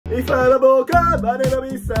If I woke up, I never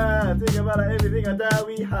be sad. Think about everything I done,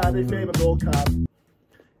 we had a favorite woke up.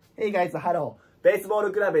 Hey guys, hello.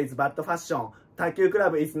 Baseball club is bad fashion. 卓球クラ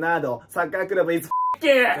ブ is nado. サッカークラブ is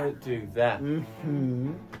Don't do that.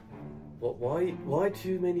 Why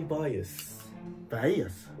too many bias?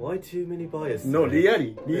 Bias? Why too many bias? No,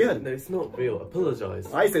 really? Real? No, it's not real.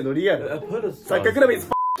 Apologize. I said real. Apologize. サッカークラブ is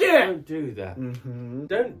Don't do that.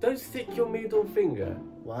 Don't stick your middle finger.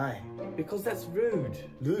 Why? Because that's rude.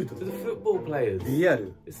 Rude? To the football players.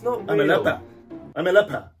 Real? It's not real. I'm a rapper. I'm a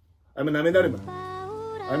rapper. I'm a namedaruma.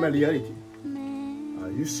 I'm a reality. Are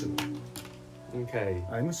you sure? Okay.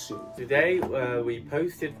 I'm sure. Today we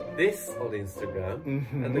posted this on Instagram,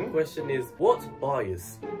 and the question is, what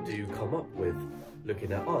bias do you come up with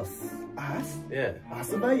looking at us? Us? Yeah.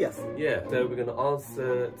 Us bias? Yeah. So we're gonna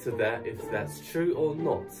answer to that if that's true or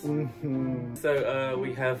not. So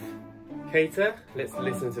we have Keita. Let's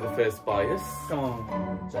listen to the first bias. Come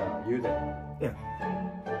on. じゃあ言うで。いや。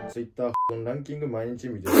Twitter ランキング毎日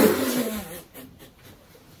見てる。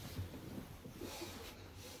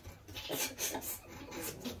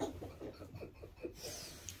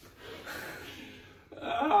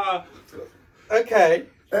Okay.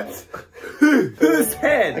 Whose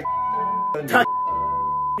head?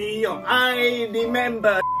 I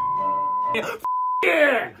remember.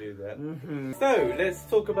 Yeah. Do that. So let's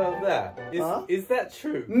talk about that. Is that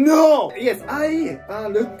true? No. Yes, I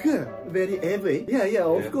look very heavy. Yeah,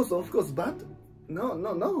 of course, but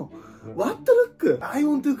no. What look? I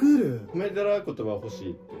want to cool. 褒めたら言葉欲し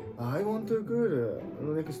いって。I want to cool.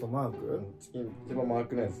 Next mark. 次一番マー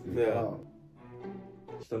クのやつ。 Yeah.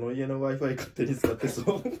 人の家の Wi-Fi 勝手に使ってそ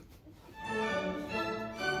う。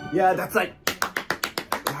Yeah, that's right.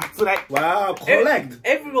 That's right. Wow, correct.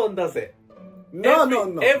 Everyone does it. No.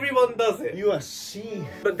 Everyone does it. You are she.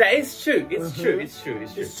 But that is true. It's true. It's true.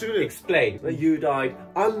 It's true. Explain. You died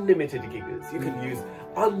unlimited gigas. You can use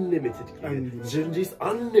unlimited gigas. Junji's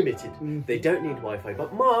unlimited. They don't need Wi-Fi.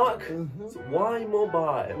 But Mark, why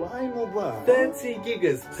mobile? Why mobile? 30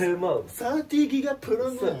 gigas per month. 30 giga per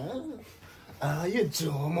month. Are you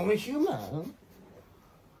normal human?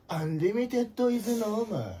 Unlimited is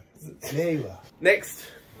normal. Next.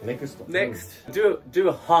 Do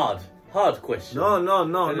a hard question. No.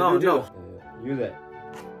 言うで。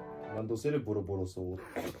ランドセルボロボロそう。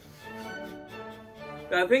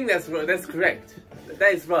I think that's correct.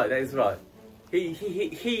 That is right.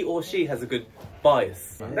 He or she has a good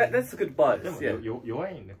bias. That's a good bias. Yeah. 弱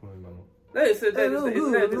いねこの今の。No, it's you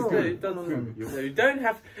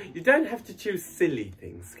don't have to choose silly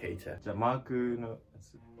things, Keita. じゃあマークのや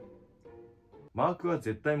つ。マークは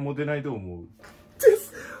絶対モテないと思う。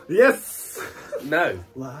Yes. No.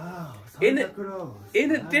 Wow. In a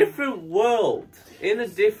different world.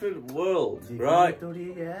 Right?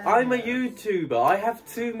 I'm a YouTuber. I have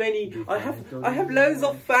too many. I have loads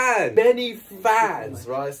of fans. Many fans,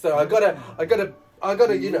 right? So I gotta,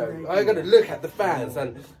 look at the fans,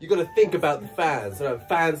 and you gotta think about the fans. So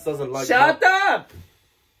fans doesn't like. Shut up!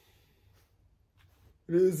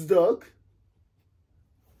 Loose dog.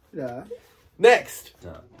 Yeah. Next. じ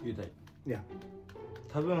ゃあ言うたい。いや。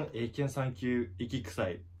多分英検3級息臭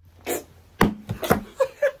い。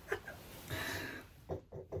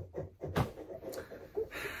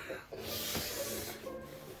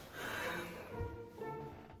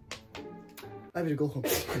I will go home.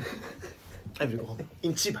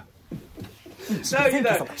 In Chiba. No, you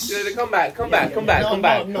don't. Come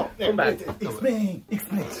back. No.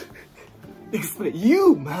 Explain.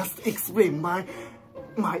 You must explain my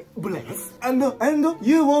breath. And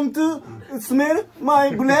you want to smell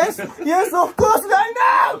my breath? Yes, of course, right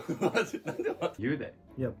now. 言うで。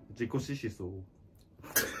いや。自己死しそう。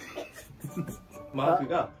マーク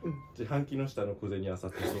が自販機の下の小銭漁ってそ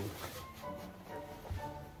う。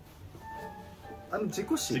自己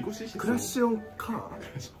死クラッシュオンカー。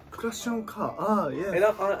Ah, yeah. And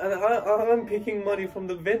I'm picking money from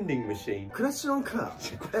the vending machine. クラッシュオンカー。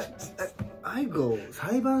I go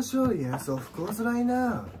裁判所 Yes, of course, right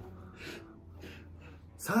now.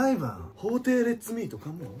 裁判法廷レッツミートか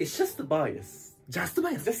も。It's just a bias. Just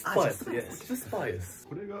bias. Yes, just bias.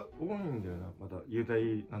 これが多いんだよな。まだ雄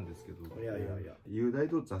大なんですけど。いや。雄大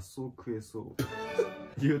と雑草食えそう。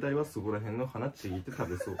雄大はそこら辺の花ちぎって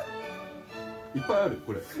食べそう。いっぱいある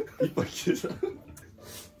これ。いっぱい来てた。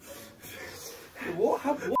What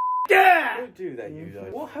happened? Don't do that, you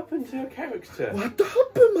guys. What happened to your character? What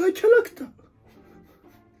happened my character?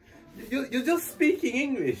 You're just speaking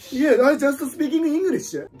English. Yeah, I just speaking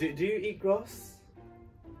English. Do you eat grass?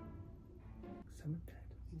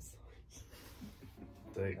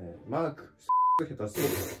 Mark, 下手そう。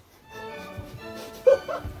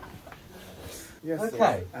Yes.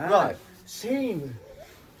 Okay, Ah. right. Shame.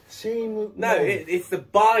 Shame. No, it's the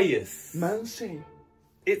bias. Man shame.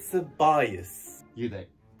 It's the bias. 雄大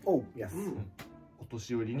Oh, yes. お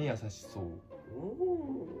年寄りに優しそう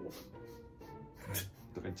Ooh.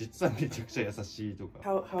 とか実はめちゃくちゃ優しいとか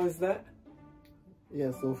How is that?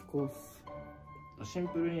 Yes, of course. シン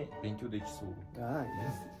プルに勉強できそう Ah,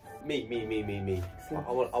 yes. Me. I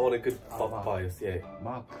want a good bias, yeah.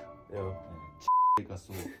 マーク Yeah. でか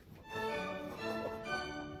そう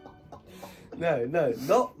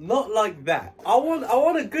No, not like that. I want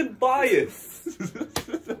a good bias.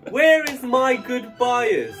 Where is my good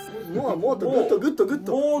bias? More good. More More good good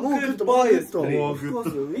bias, more please. Of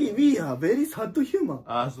course, we are very sad human.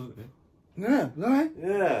 ああそうねね、right?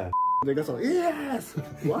 Yeah. でかそう。Yes.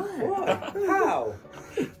 Why? What? How?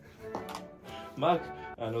 マ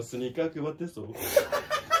ークスニーカー配ってそう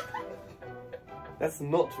That's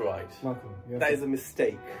not right. マーク、yes. That is a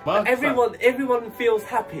mistake. Mark, Everyone feels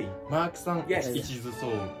happy. マークさん Yes. 一途そ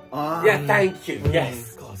う Ah. Yeah, thank you.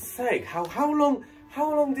 Yes. God's sake. How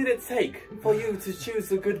long did it take for you to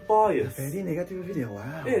choose a good bias? Very negative video.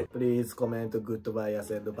 Wow. Yeah. Please comment good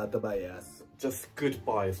bias and bad bias. Just good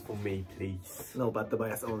bias for me, please. No bad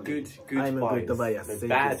bias only. Good I'm a bias. good bias. No Thank you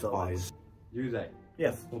bad so bias. much. 雄大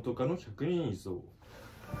Yes. 元カノ100人いそう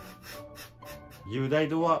雄大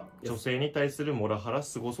度は女性に対するモラハラ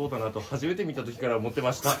すごそうだなと初めて見た時から思って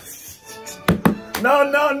ました No.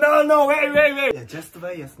 Wait. Yeah, just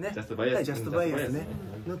bias ね。Just bias. Just bias ね。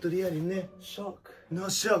Not really ね。Shock. No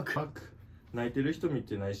shock. マーク泣いてる人見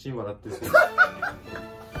て内心笑ってそう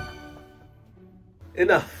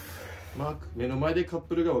Enough. マーク目の前でカッ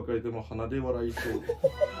プルが別れても鼻で笑いそう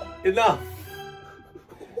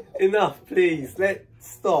Enough, please. Let's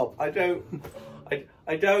stop. I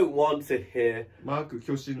don't want it here. マーク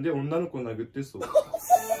巨神で女の子殴ってそう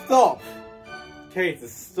Stop. Kate,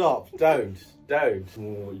 stop. Don't.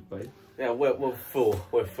 もういっぱい Yeah, we're full.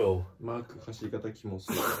 We're full. マーク走り方キモ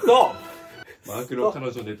そう Stop. マークの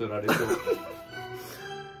彼女寝取られそう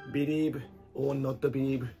Believe or not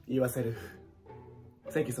believe yourself.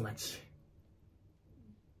 Thank you so much.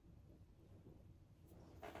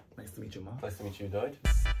 Nice to meet you, Mark. Nice to meet you, Died.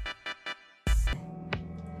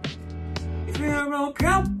 If we ever broke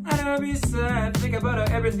up, I'd never be sad. Think about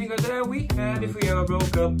everything that we had if we ever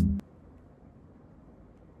broke up.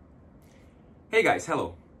 Hey guys,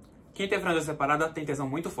 hello. Quem tem franja separada tem tesão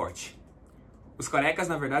muito forte. Os carecas,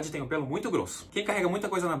 na verdade, têm o pelo muito grosso. Quem carrega muita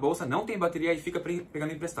coisa na bolsa não tem bateria e fica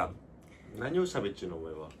pegando emprestado. 何を喋っちゅうのお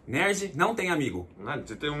前は。 Nerd não tem amigo.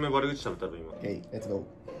 絶対お前悪口喋ったろ今。 Okay, let's go.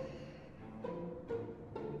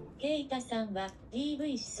 ケイタさんは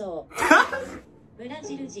DV しそう。ブラ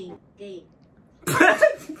ジル人ゲイ。